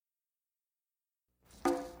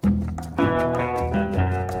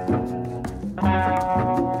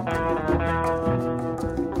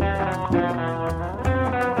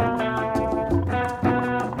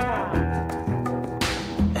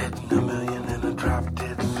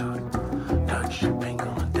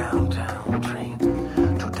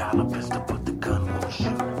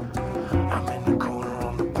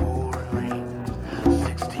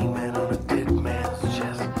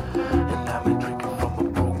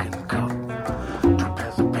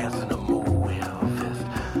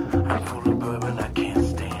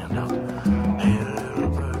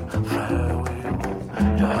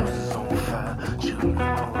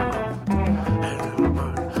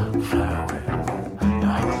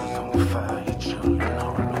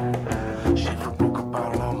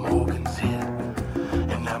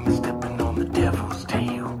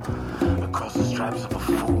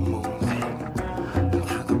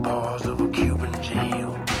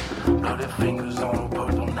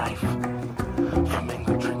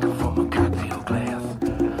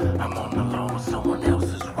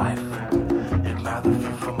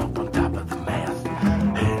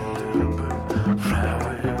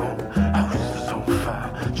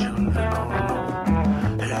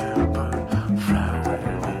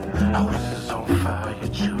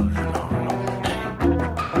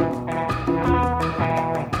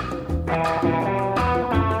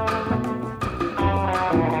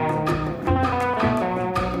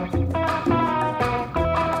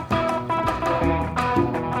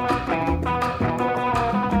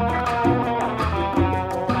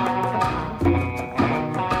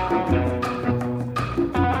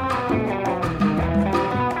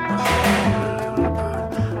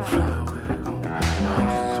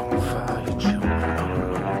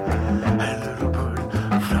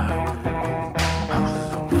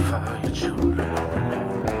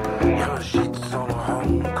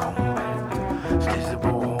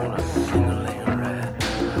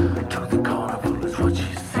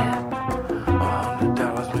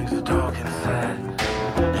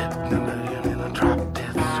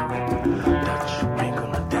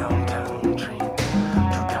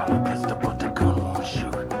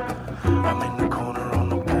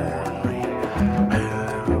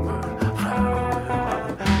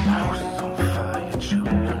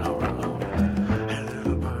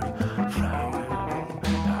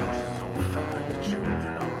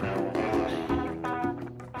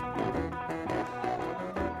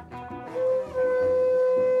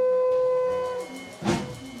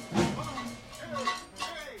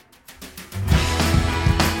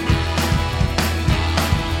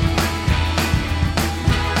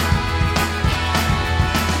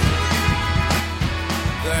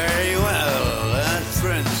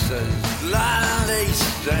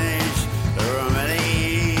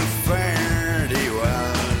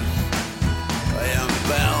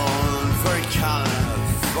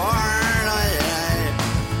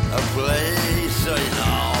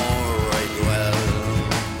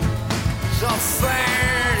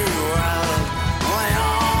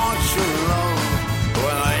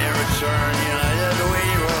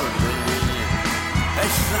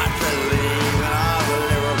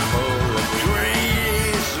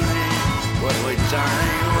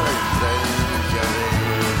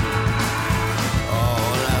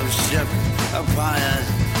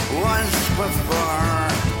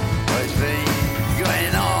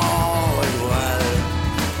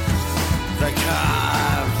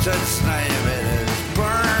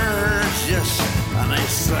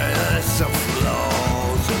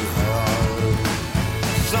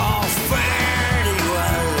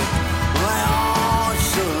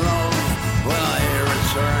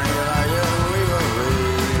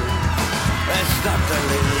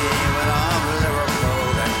Liverpool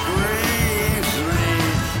that grieves me,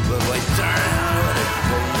 but we turn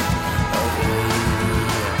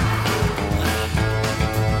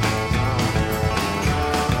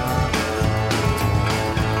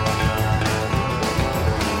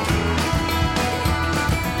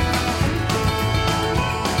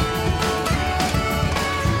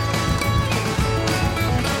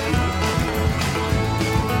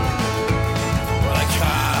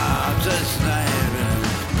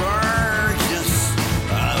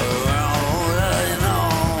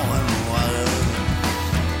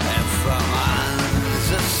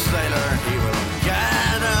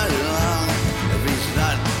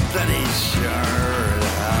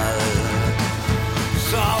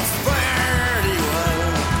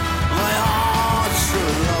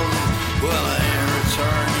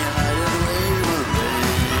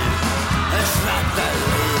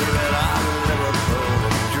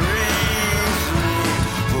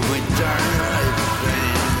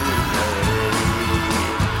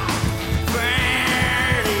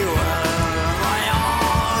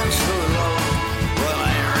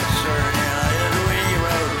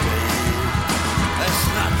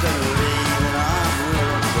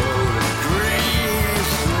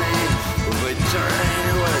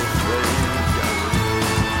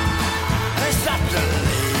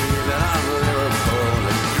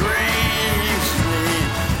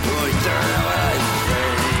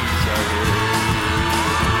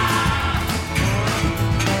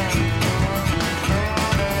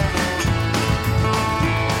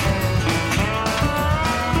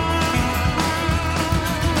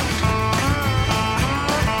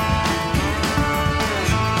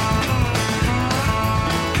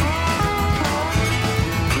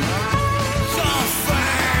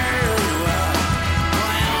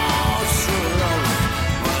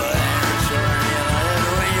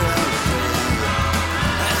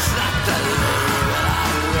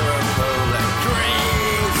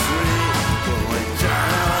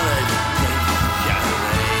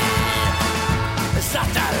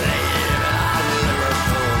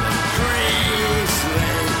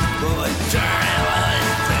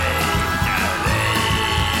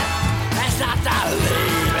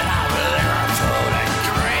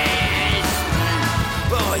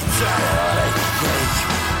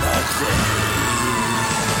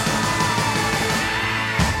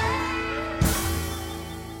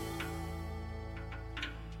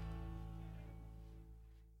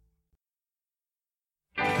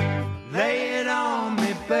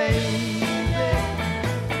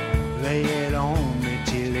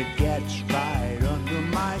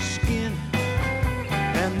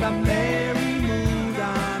the merry mood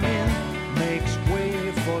I'm in makes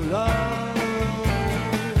way for love.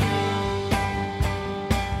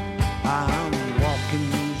 I'm walking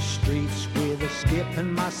these streets with a skip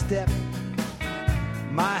in my step.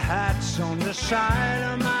 My hat's on the side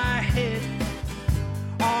of my head.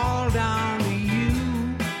 All down to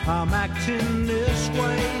you, I'm acting this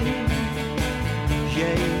way.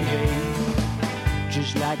 Yeah, yeah.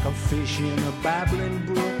 Just like a fish in a babbling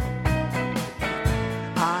brook,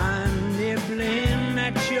 I'm nibbling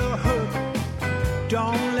at your hook.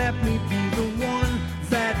 Don't let me be the one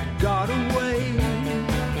that got away.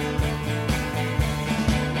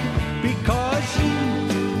 Because you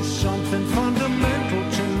do something fundamental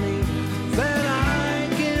to me that I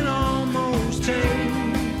can almost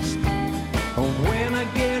taste. When I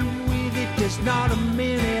get with it, there's not a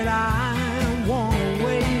minute I want to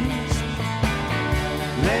waste.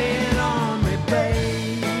 Lay it on me,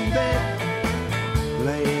 baby.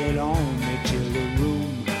 Lay it on me till the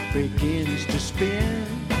room begins to spin.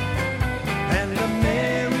 And the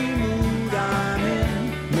merry mood I'm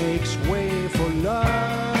in makes way for love.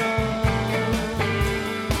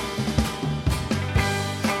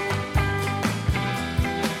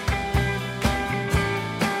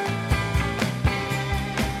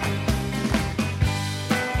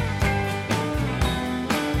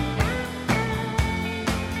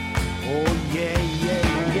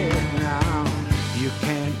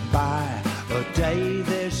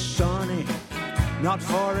 Not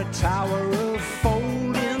for a tower of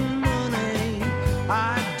folding money,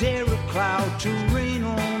 I dare a cloud to rain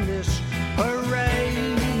on this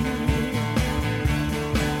parade.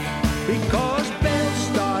 Because bells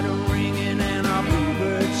started ringing and our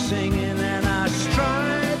bluebirds singing, and I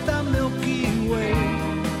stride the Milky Way.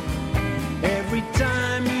 Every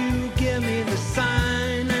time you give me the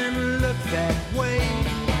sign and look that way.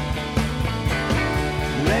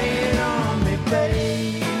 Lay it on me, baby.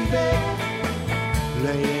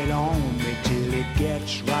 Lay it on me till it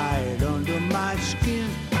gets right under my skin.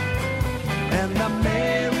 And the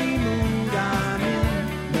merry mood I'm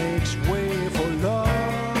in makes way for love.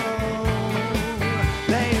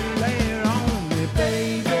 Lay it on me,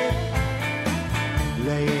 baby.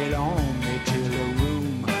 Lay it on me till the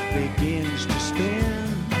room begins to spin.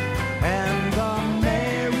 And the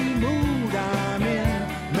merry mood I'm in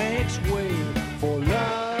makes way for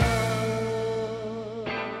love.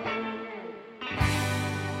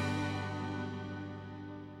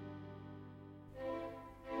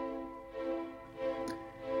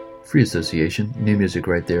 Free Association, new music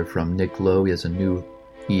right there from Nick Lowe. He has a new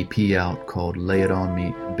EP out called Lay It On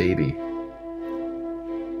Me, Baby.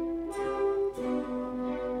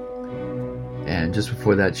 And just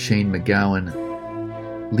before that, Shane MacGowan,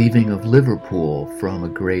 Leaving of Liverpool, from a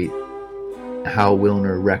great Hal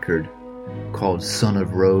Willner record called Son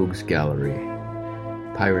of Rogues Gallery.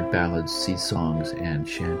 Pirate ballads, sea songs, and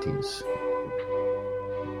shanties.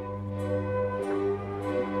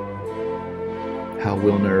 Hal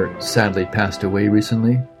Willner sadly passed away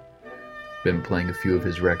recently. Been playing a few of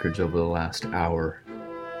his records over the last hour.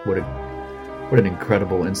 What an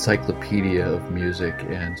incredible encyclopedia of music,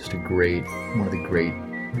 and just one of the great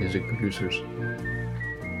music producers.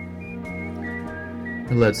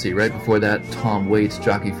 And let's see, right before that, Tom Waits'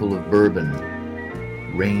 Jockey Full of Bourbon,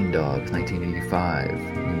 Rain Dogs, 1985.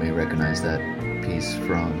 You may recognize that piece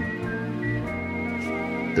from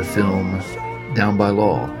the film Down by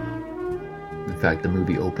Law. In fact, the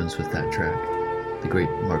movie opens with that track. The great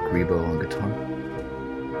Mark Rebo on guitar.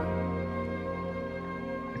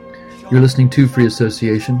 You're listening to Free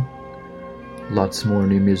Association. Lots more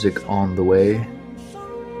new music on the way.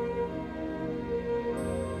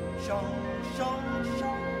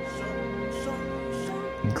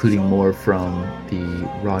 Including more from the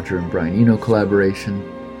Roger and Brian Eno collaboration,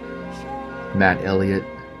 Matt Elliott,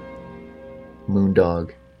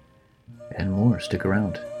 Moondog, and more. Stick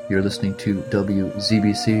around. You're listening to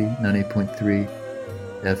WZBC 98.3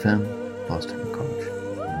 FM, Boston College.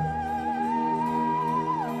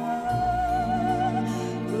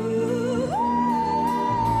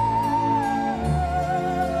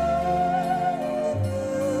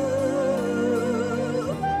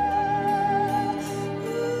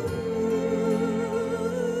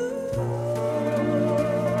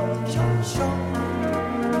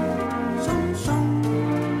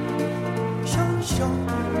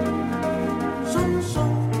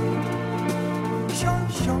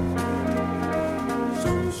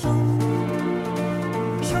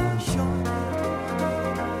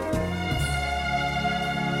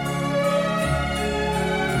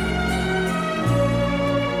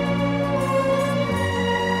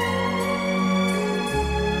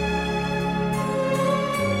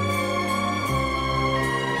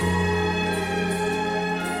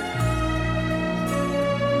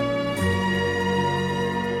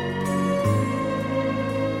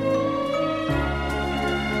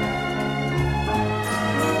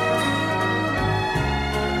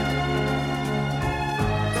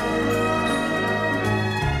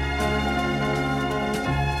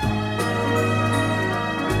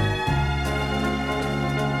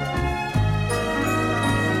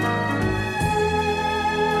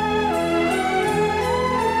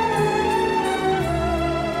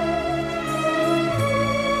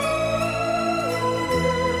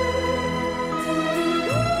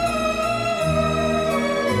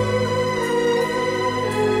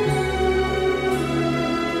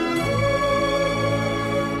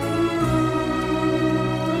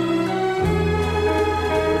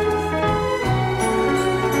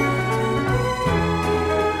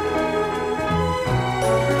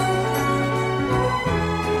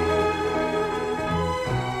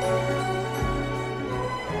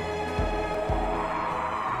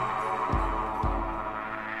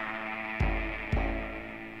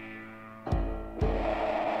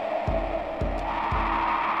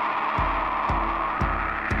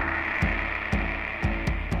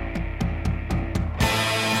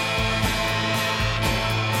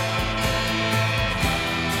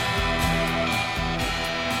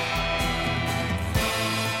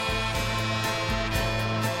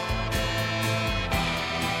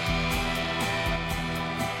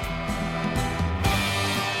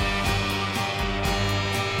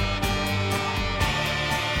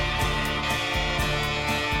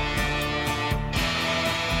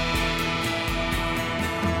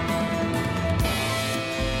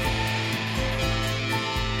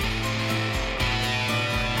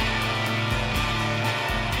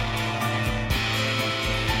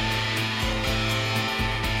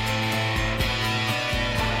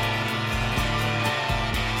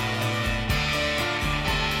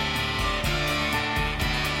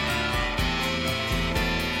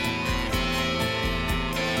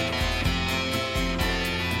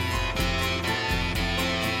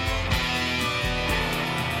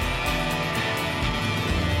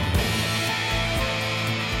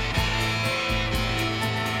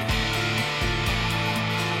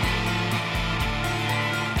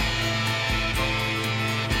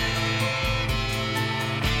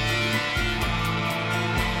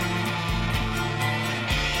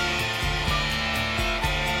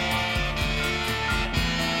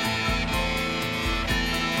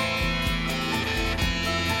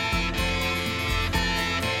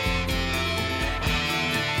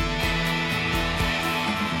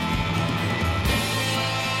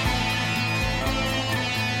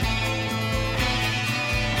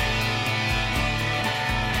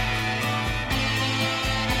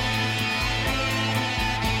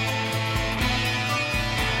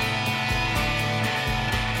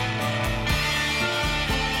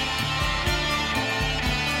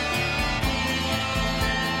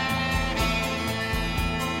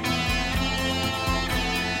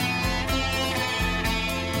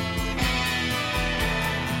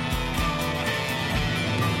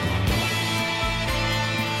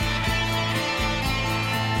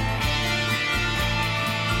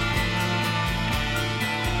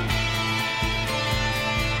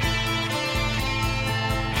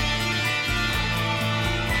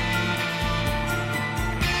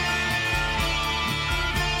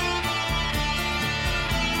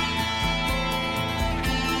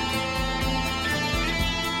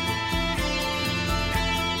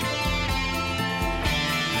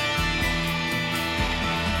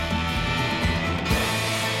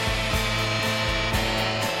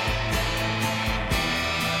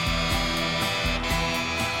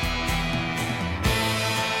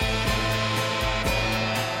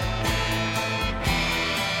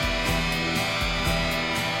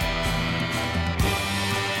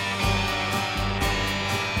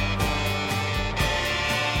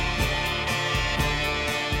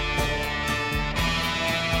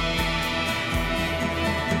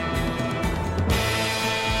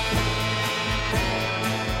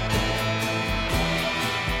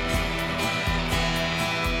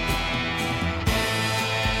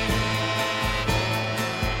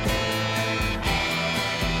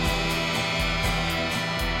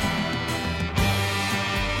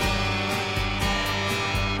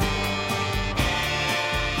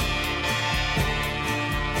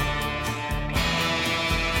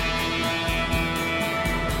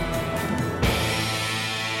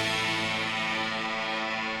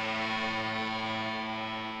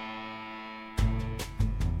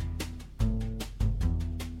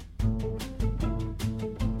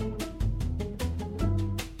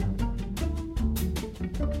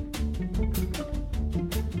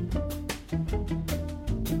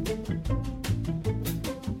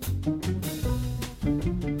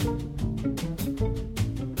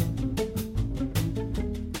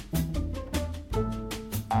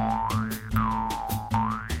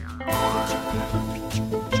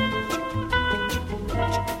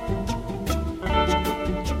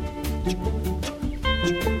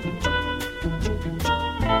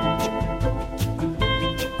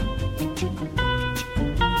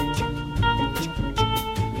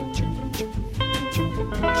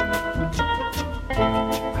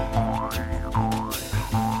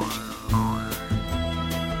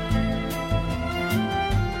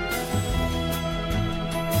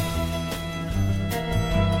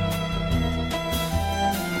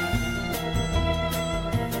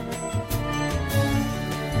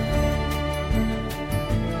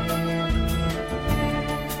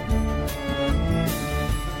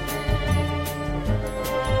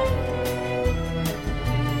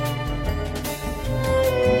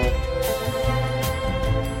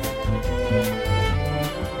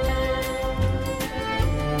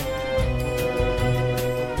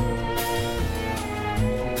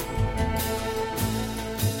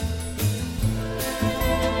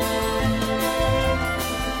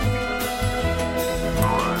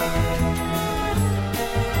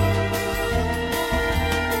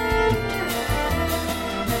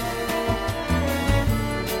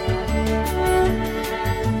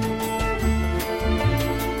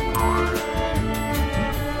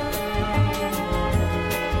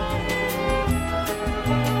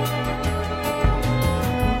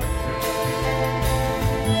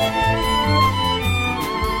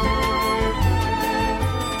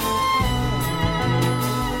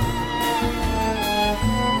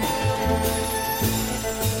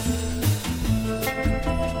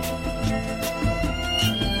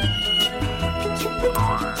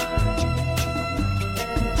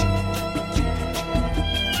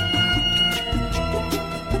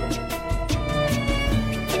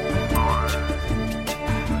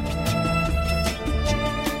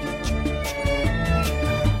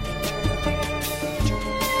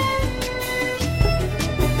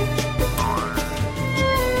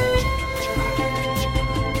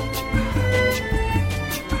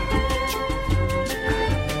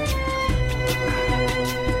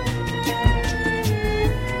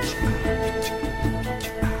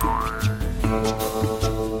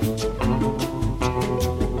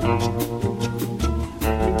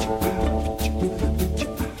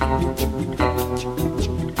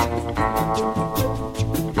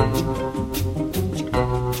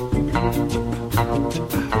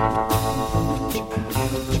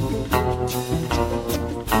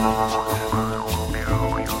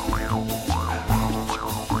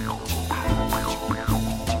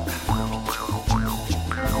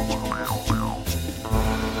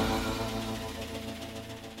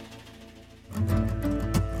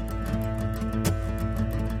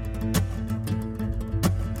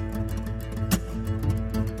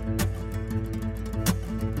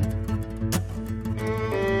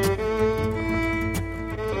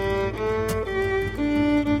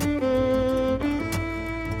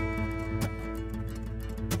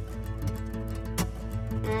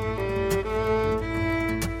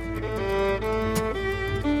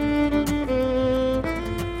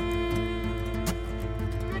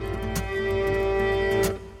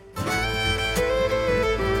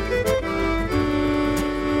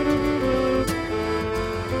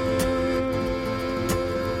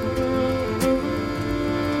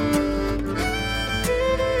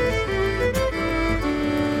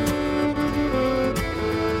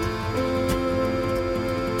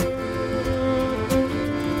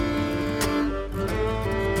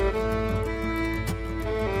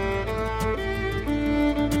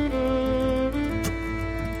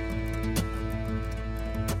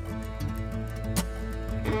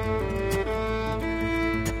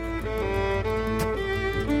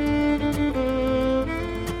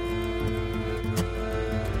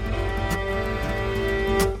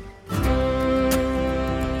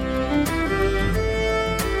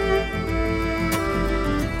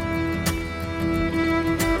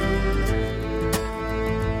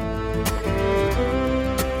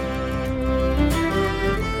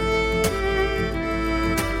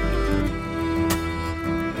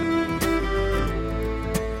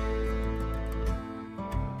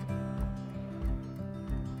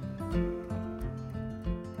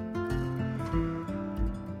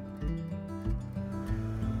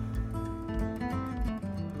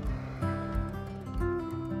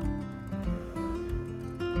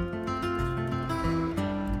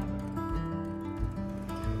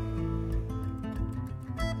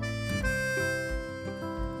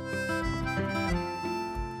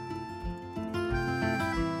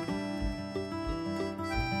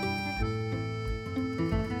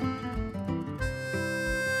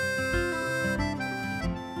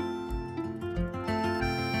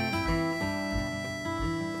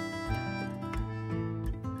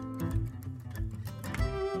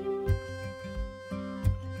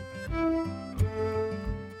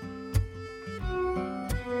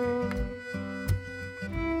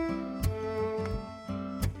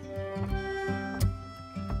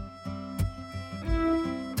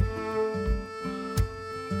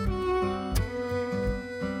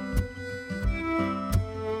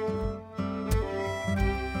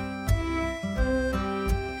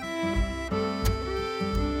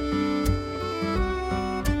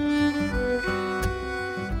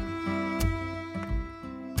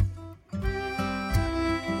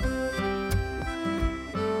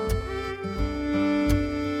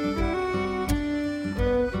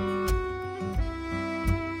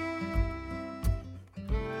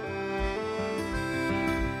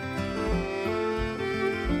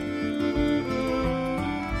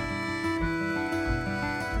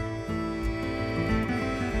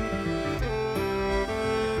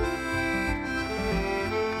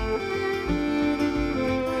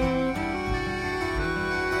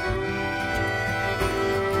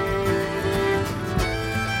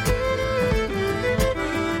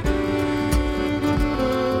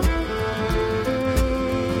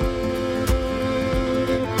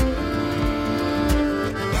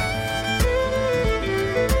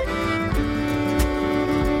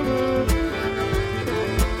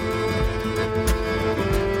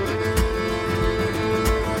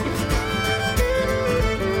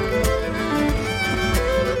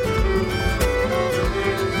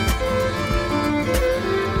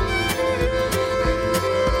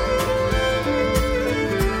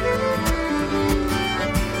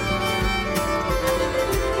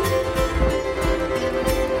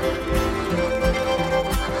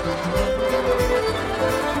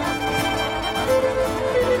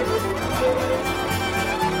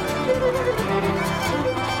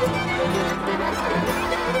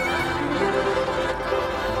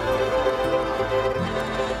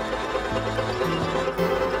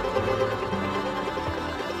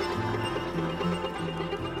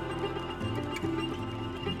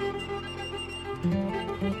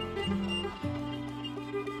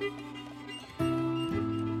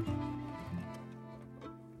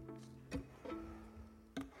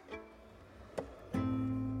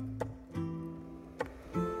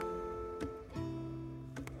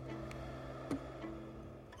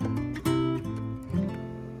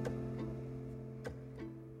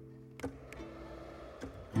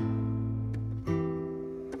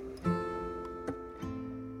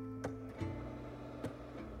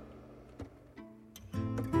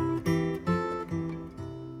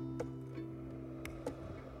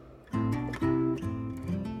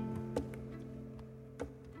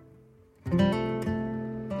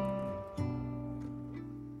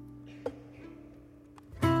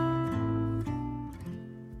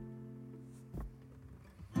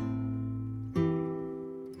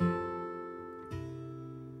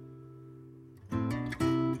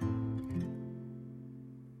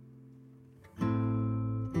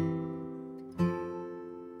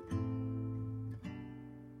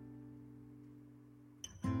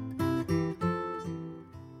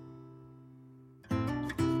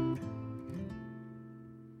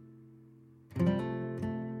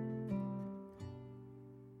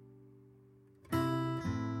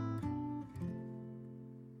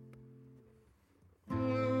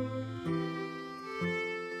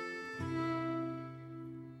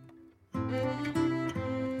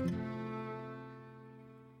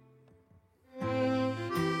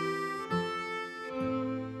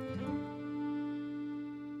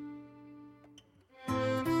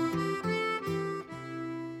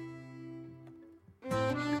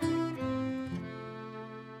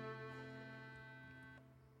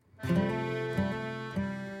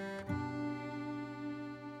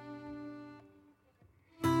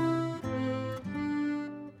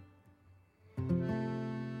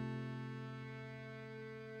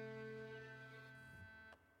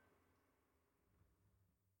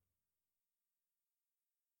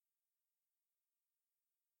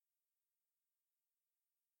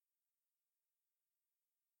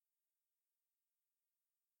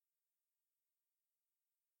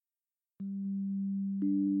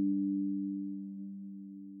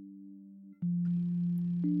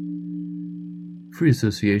 free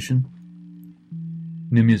association.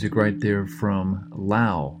 New music right there from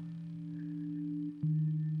Lowe,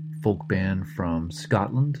 folk band from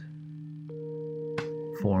Scotland,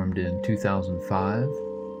 formed in 2005.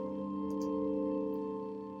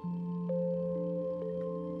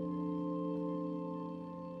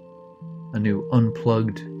 A new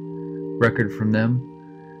Unplugged record from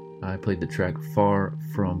them. I played the track Far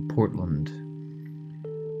From Portland.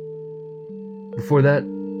 Before that,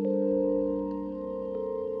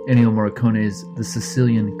 Ennio Morricone's The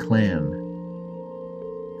Sicilian Clan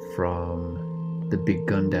from The Big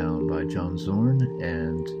Gundown by John Zorn,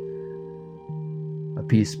 and a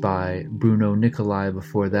piece by Bruno Nicolai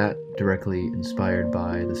before that, directly inspired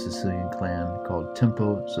by the Sicilian Clan, called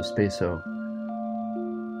Tempo Sospeso.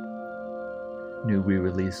 New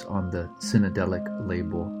re-release on the Cinedelic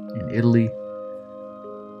label in Italy.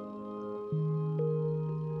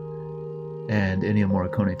 And Ennio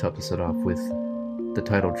Morricone topped us off with the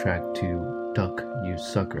title track to Duck You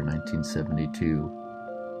Sucker, 1972.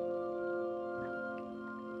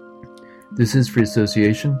 This is Free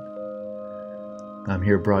Association. I'm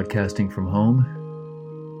here broadcasting from home.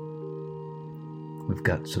 We've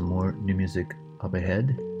got some more new music up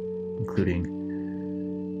ahead, including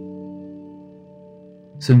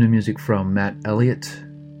some new music from Matt Elliott,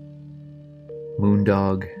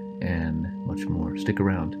 Moondog, and much more. Stick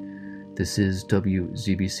around. This is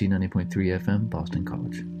WZBC 90.3 FM, Boston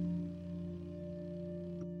College.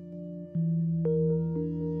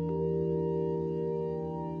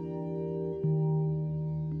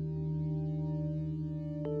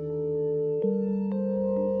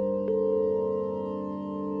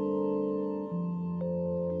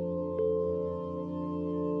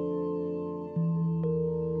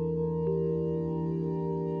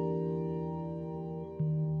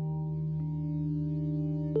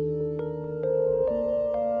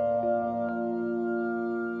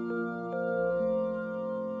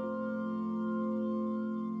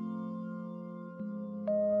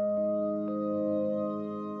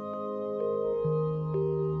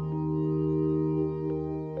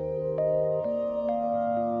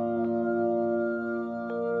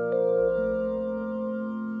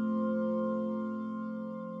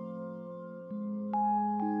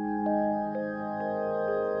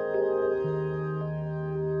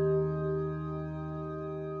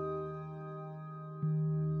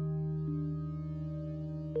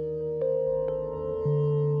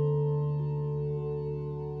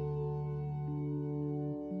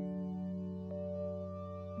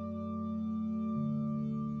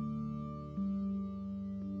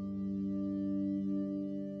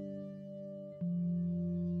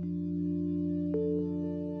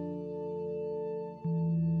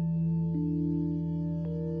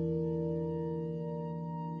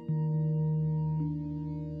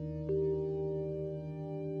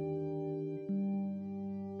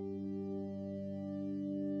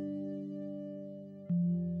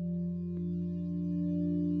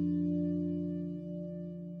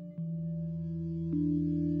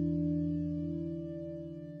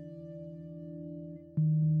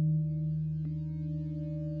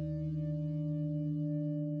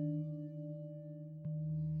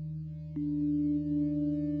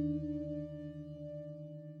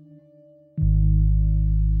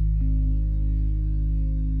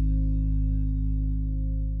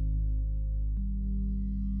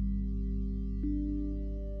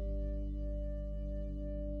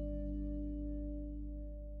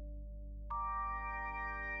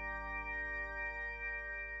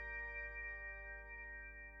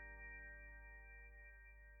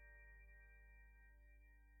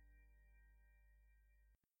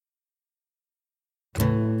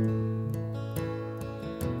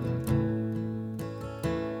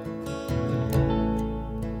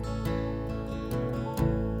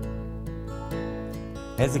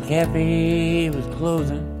 As the cafe was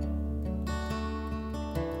closing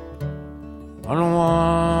on a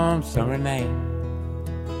warm summer night,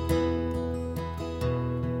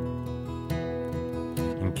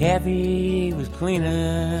 and Kathy was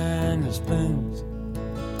cleaning the spoons,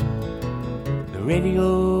 the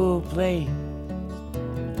radio played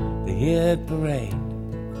the hit parade,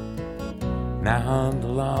 and I hummed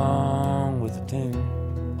along with the tune.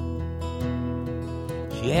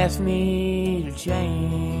 She asked me to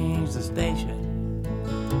change the station,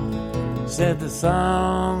 said the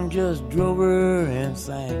song just drove her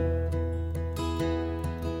insane.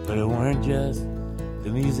 But it weren't just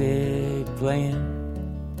the music playing,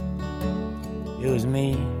 it was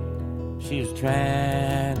me she was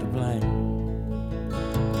trying to blame.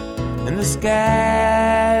 And the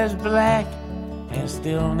sky is black and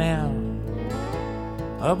still now,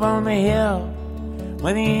 up on the hill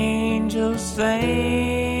when the angels sing.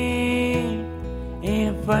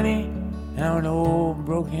 Ain't it funny how an old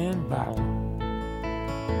broken bottle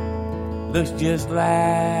looks just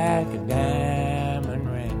like a diamond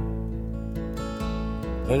ring,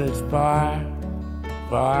 but it's far,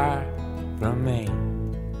 far from me.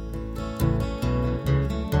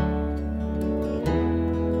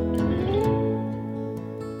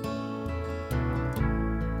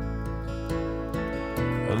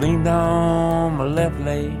 I leaned on my left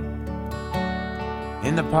leg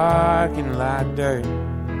in the parking lot dirt.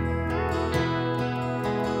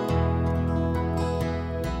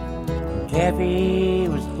 Cafe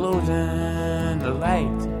was closing the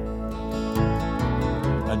lights.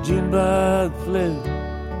 A June bug flew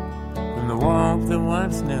from the warmth that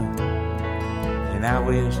once knew, and I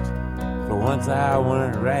wished for once I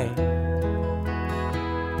weren't right.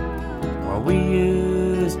 While we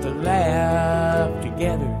used to laugh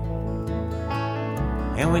together,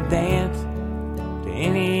 and we'd dance to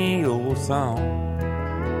any old song.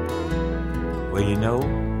 Well, you know,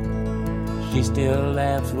 she still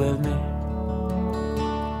laughs with me,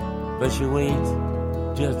 but she waits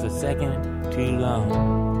just a second too long.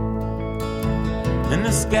 And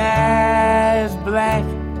the sky is black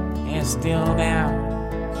and still now,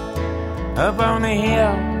 up on the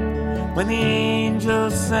hill when the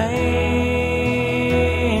angels sing.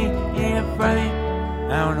 Ain't it funny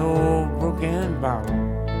how an old broken bottle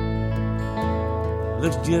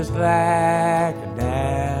looks just like a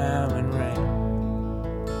diamond ring,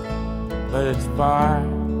 but it's far,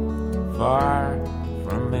 far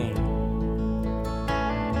from me.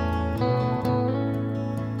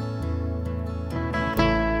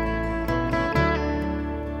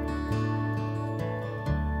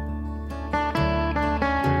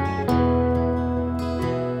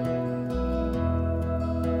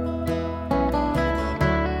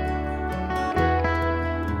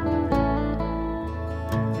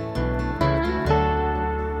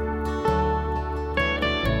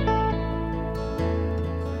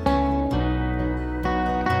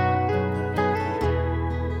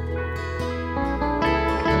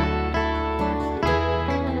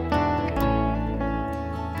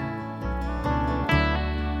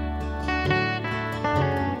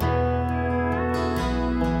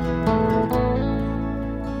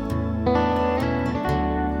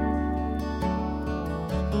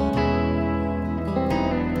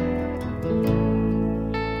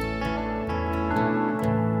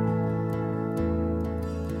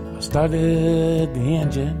 Started the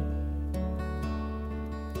engine,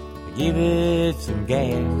 I gave it some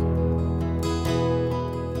gas,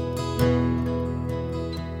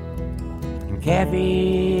 and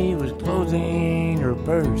Kathy was closing her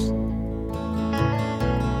purse.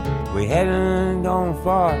 We hadn't gone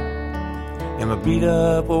far in my beat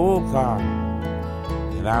up old car,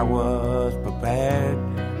 and I was prepared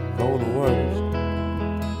for the worst.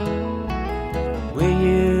 Will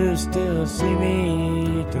you still see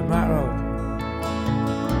me tomorrow?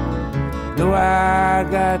 Though I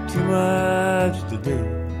got too much to do.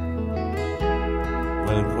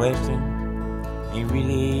 Well, the question ain't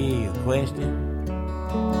really a question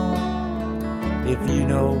if you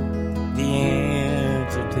know the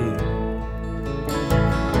answer to.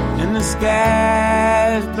 And the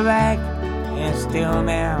sky is black and still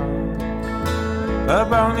now,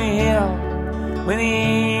 up on the hill when the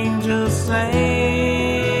angels sing.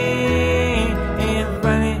 Ain't it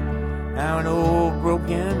funny how an old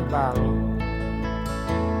broken bottle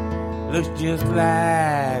looks just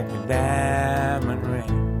like a diamond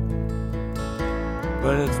ring,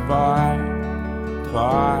 but it's far,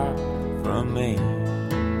 far from me.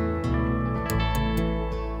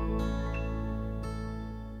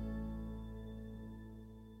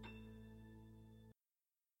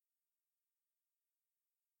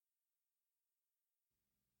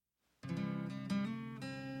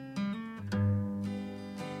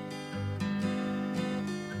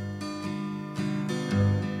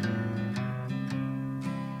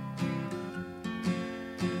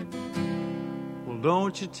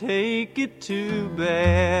 Don't you take it too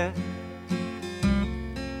bad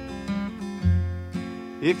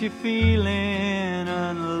if you're feeling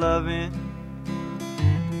unloving.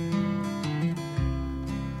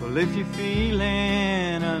 Well, if you're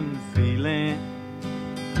feeling unfeeling,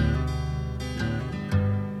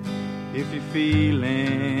 if you're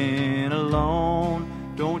feeling alone,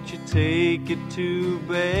 don't you take it too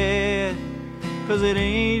bad, 'cause it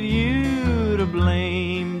ain't you to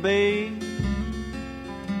blame, babe.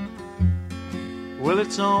 Well,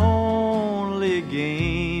 it's only a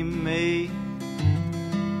game made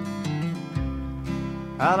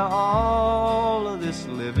out of all of this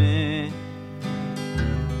living.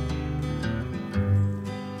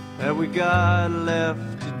 we got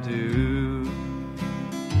left to do.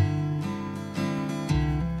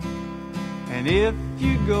 And if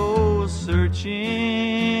you go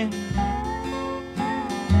searching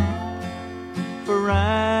for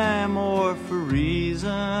rhyme or for reason,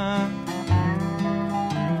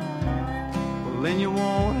 well, then you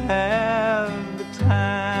won't have the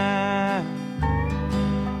time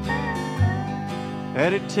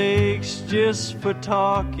that it takes just for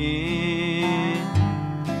talking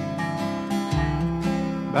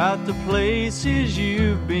about the places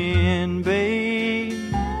you've been, babe,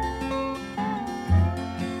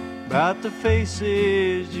 about the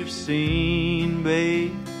faces you've seen,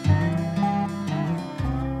 babe,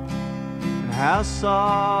 and how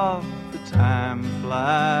soft the time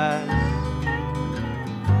flies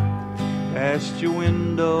past your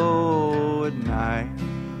window at night.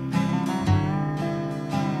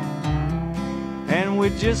 And we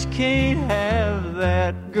just can't have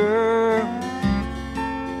that, girl,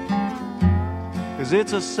 'cause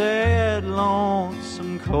it's a sad,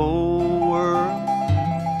 lonesome, cold world.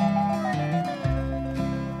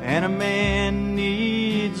 And a man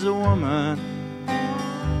needs a woman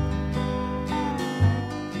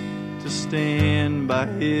to stand by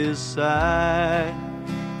his side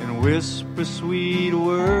and whisper sweet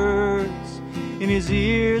words in his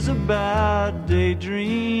ears about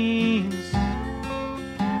daydreams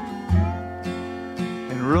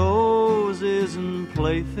and roses and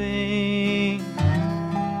playthings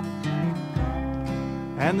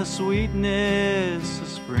and the sweetness of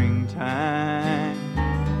springtime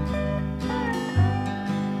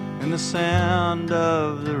and the sound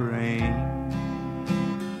of the rain.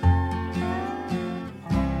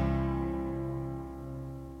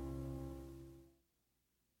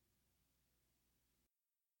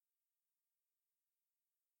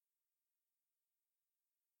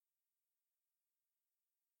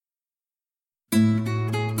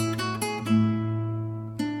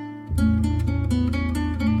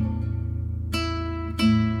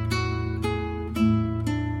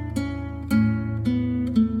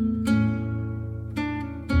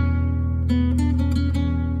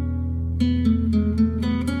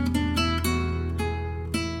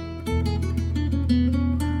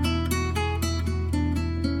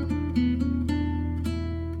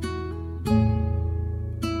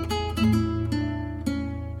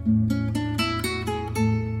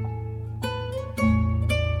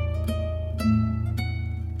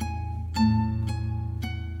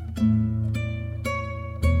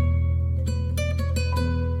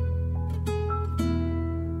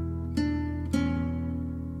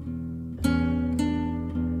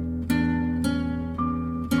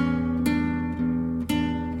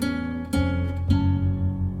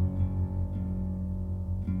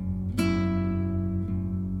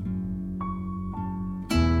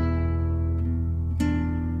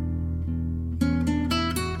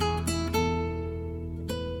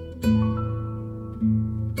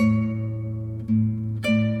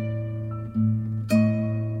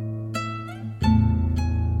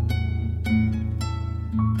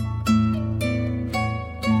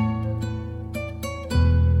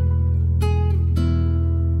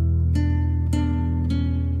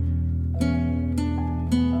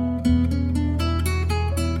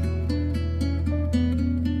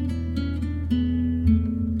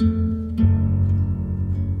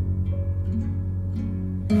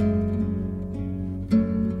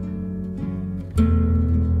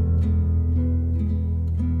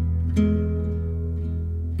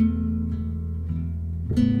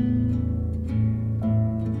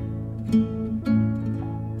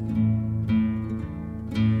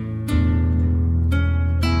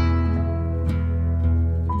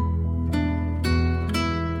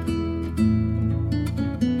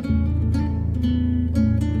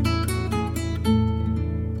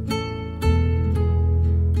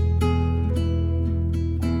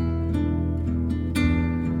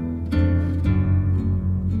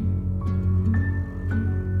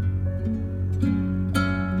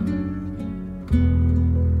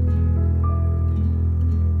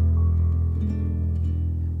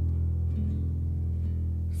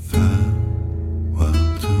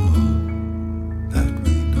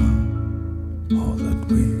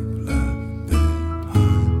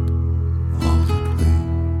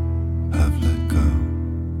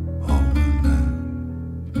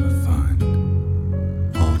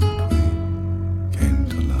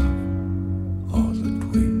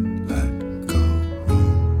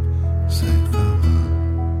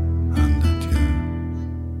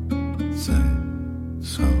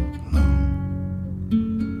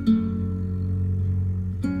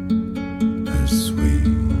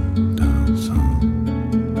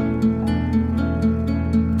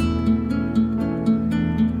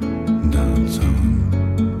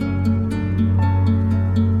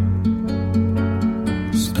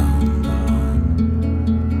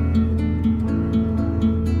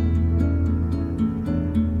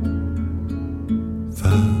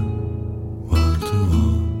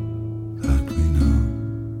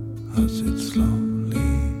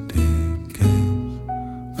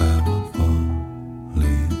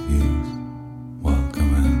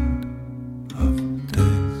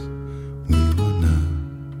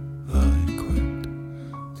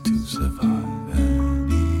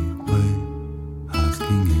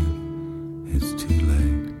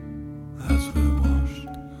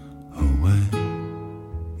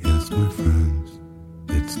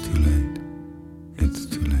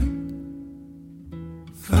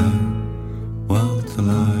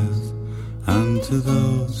 to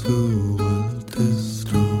those who will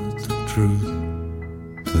distort the truth.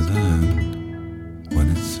 To the end, when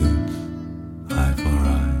it suits, eye for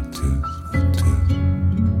eye, tooth for tooth.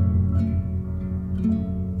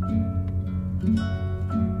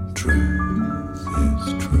 Truth is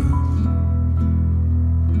truth.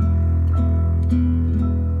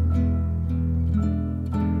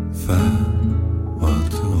 Farewell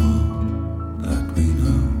to all that we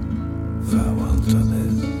know. Farewell to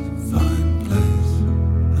this fine place,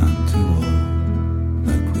 and to all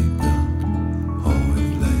that we built, all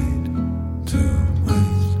we've laid to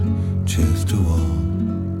waste. Cheers to all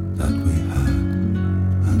that we had,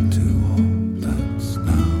 and to all that's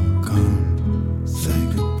now gone. Say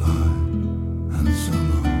goodbye and so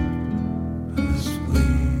long as we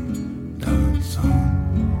dance on.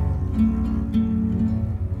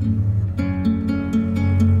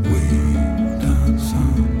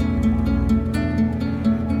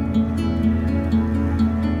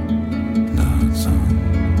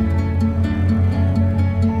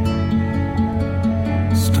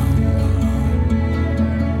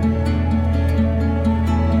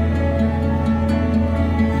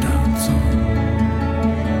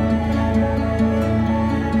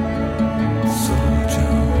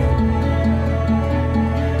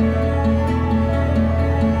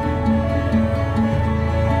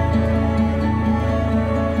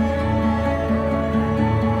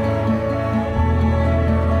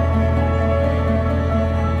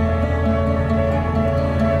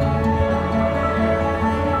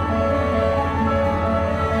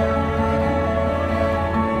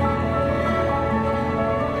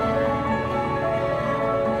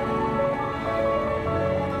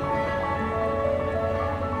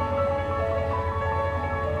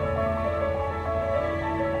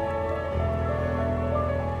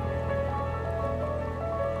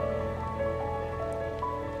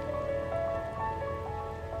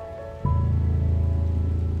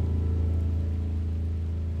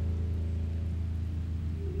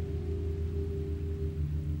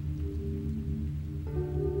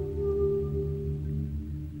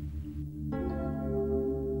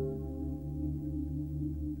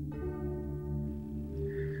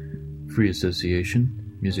 Free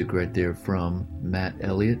Association, music right there from Matt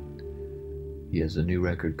Elliott. He has a new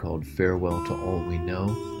record called Farewell to All We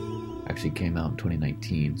Know. Actually came out in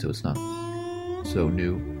 2019, so it's not so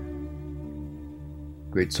new.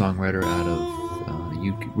 Great songwriter out of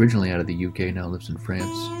originally out of the UK, now lives in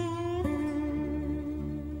France.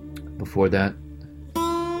 Before that,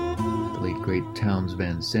 the late great Townes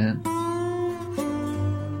Van Zandt.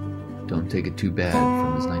 Don't Take It Too Bad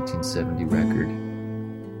from his 1970 record.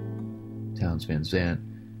 Townes Van Zandt,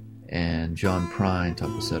 and John Prine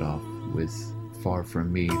topped the set off with Far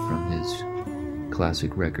From Me from his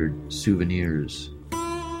classic record Souvenirs.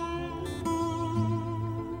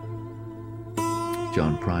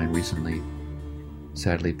 John Prine recently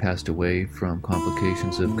sadly passed away from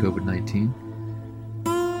complications of COVID-19.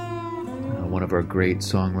 One of our great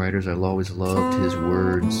songwriters. I always loved his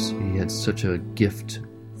words. He had such a gift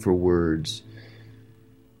for words.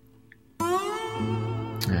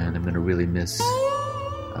 And I'm going to really miss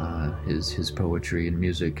his poetry and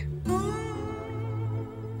music.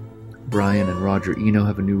 Brian and Roger Eno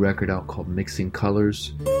have a new record out called Mixing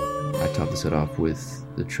Colors. I topped the set off with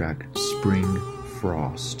the track Spring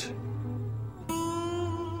Frost.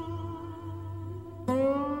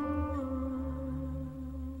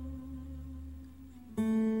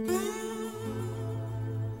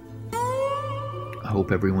 I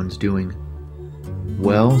hope everyone's doing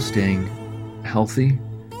well, staying healthy.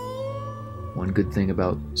 One good thing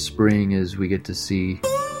about spring is we get to see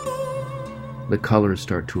the colors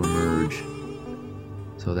start to emerge.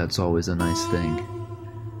 So that's always a nice thing.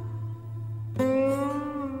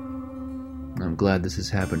 I'm glad this is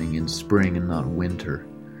happening in spring and not winter.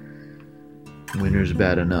 Winter's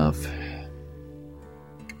bad enough.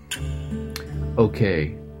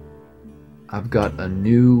 Okay, I've got a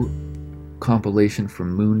new compilation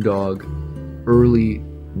from Moondog, early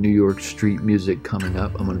New York street music coming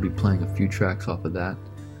up. I'm going to be playing a few tracks off of that.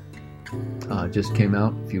 Just came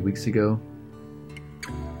out a few weeks ago.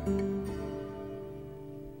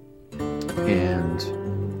 And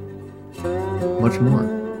much more.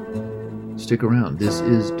 Stick around. This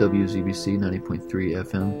is WZBC 90.3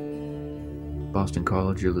 FM, Boston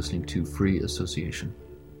College. You're listening to Free Association.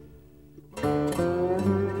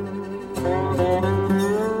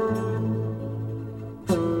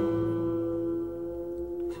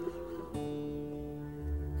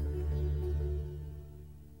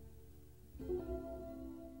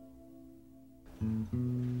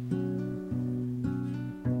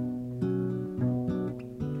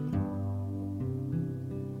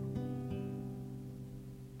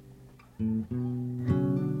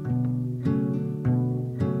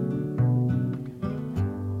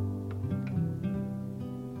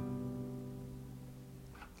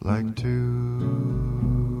 like two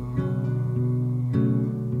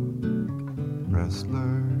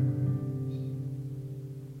wrestlers.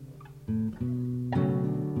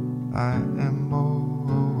 I am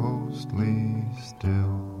mostly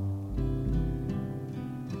still.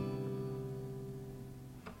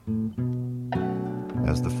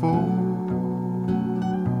 As the 4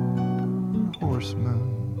 horsemen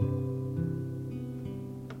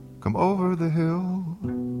come over the hill,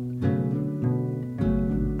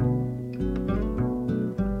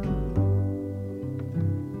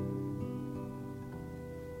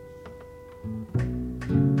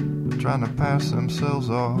 trying to pass themselves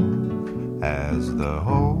off as the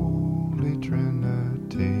Holy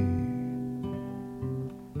Trinity,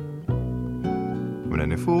 when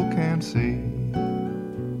any fool can see,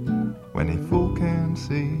 when any fool can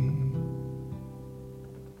see,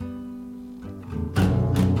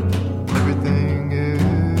 everything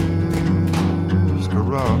is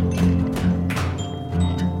corrupt.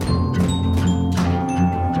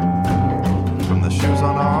 From the shoes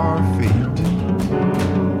on our feet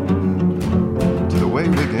to the way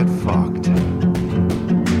we get fucked.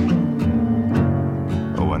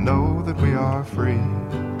 Oh, I know that we are free.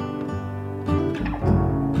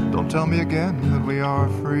 Don't tell me again that we are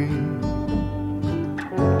free.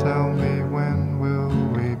 Tell me, when will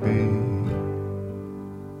we be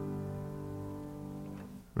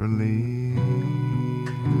released?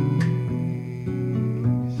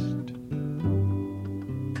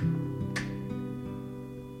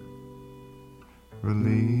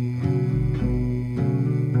 Released.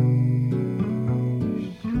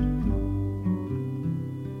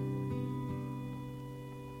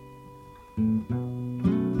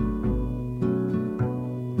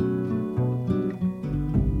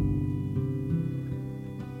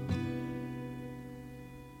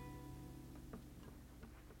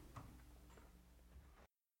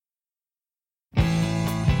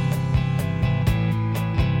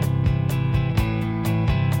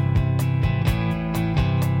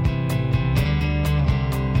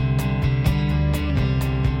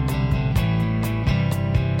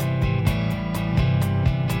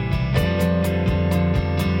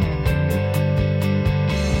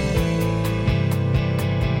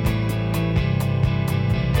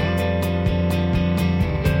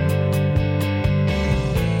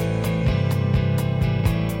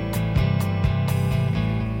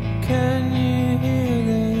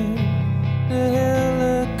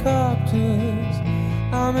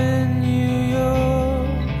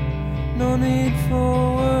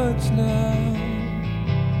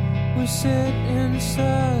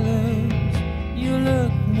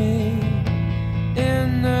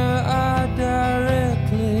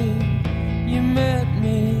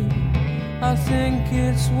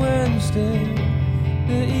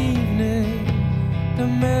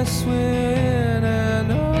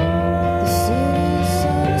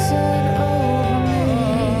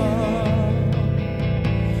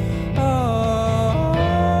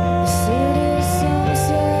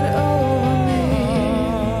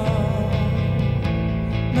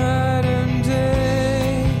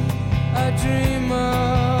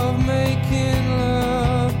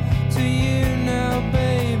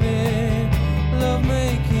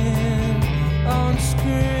 On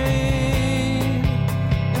screen,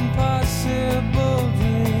 impossible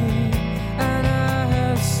dream.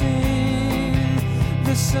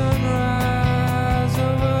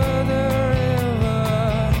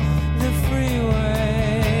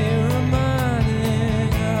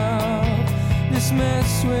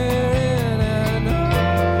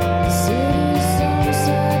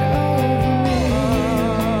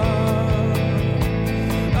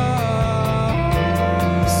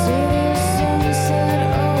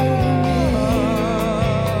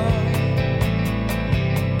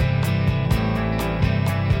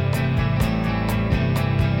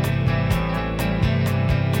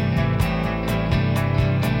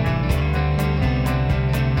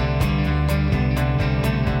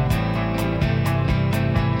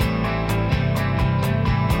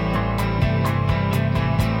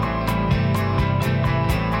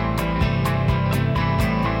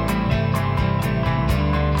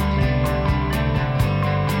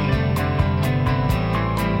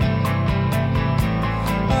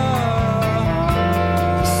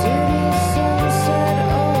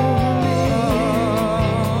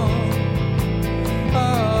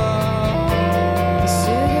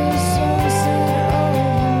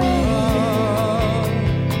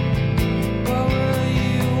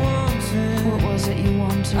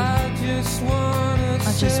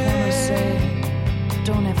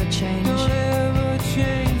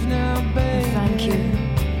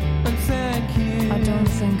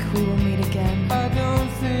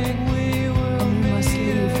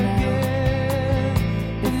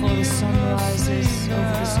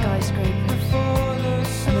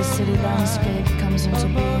 city landscape comes into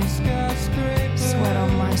being. Sweat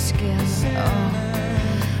on my skin.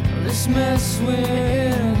 Oh, this mess we're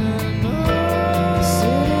in. The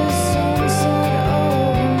city's sunset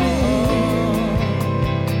over me.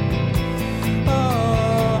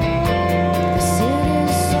 The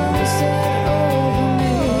city's sunset over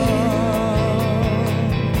me.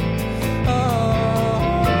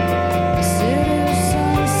 The city's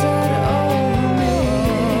sunset over me.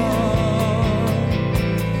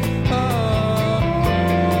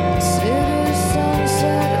 The city's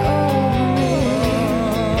sunset over me.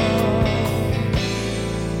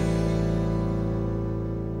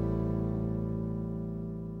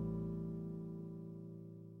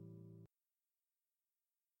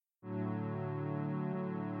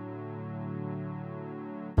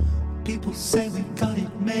 People say we got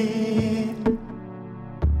it made.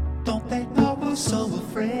 Don't they know we're so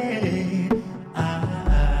afraid?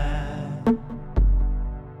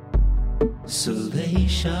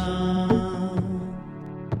 Isolation.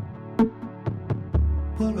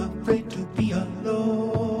 We're afraid to be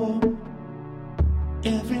alone.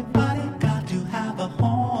 Everybody got to have a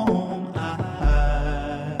home.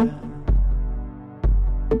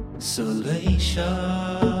 Isolation.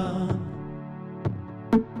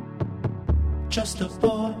 Just a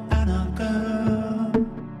boy and a girl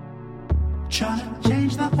trying to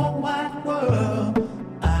change the whole wide world.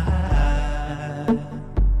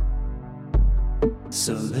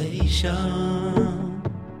 Isolation.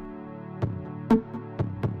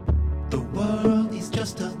 The world is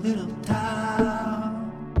just a little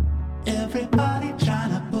town. Everybody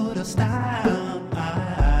trying to put us down.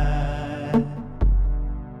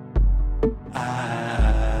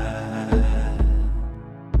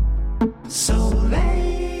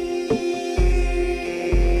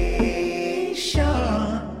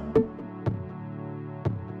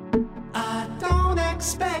 I don't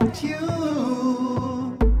expect you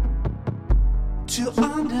to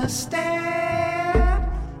understand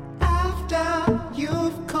after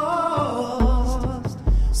you've caused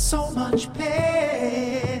so much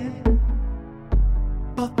pain.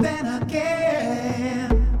 But then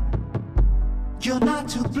again, you're not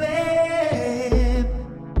to blame.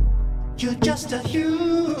 You're just a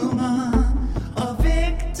human, a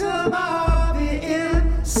victim of the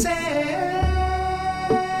insane.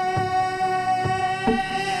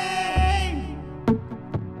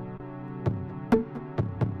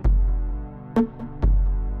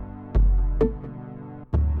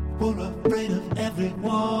 We're afraid of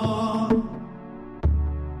everyone,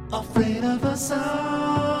 afraid of us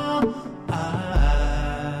all.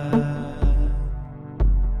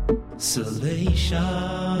 Isolation.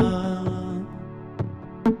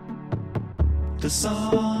 The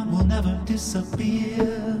sun will never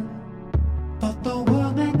disappear, but the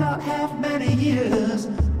world may not have many years.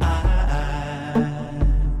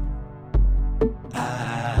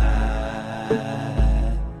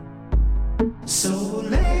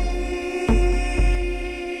 Isolation.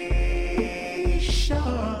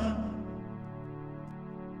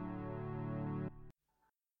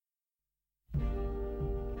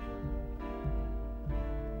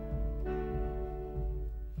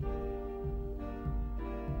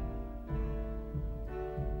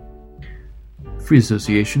 Free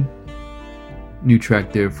Association. New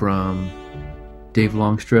track there from Dave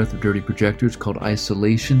Longstreth of Dirty Projectors called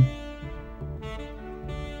Isolation.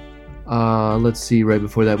 Let's see, right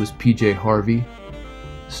before that was PJ Harvey,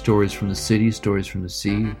 Stories from the City, Stories from the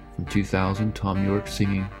Sea from 2000. Thom Yorke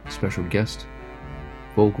singing special guest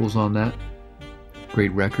vocals on that.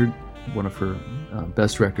 Great record. One of her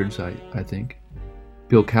best records, I think.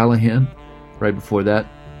 Bill Callahan, right before that.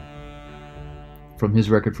 From his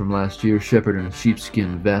record from last year, Shepherd in a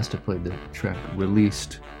Sheepskin Vest. I played the track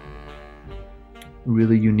Released.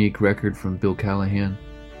 Really unique record from Bill Callahan.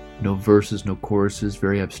 No verses, no choruses,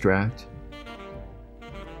 very abstract.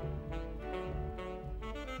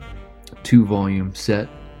 2-volume set.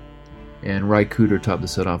 And Cooder topped the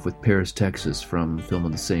set off with Paris, Texas from a film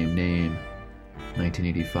of the same name,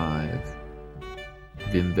 1985.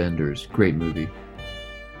 Wim Wenders, great movie.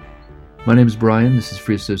 My name is Brian, this is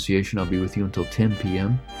Free Association. I'll be with you until 10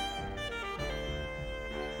 p.m.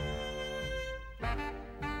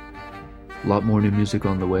 A lot more new music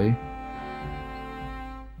on the way.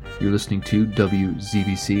 You're listening to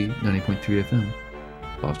WZBC 90.3 FM,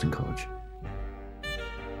 Boston College.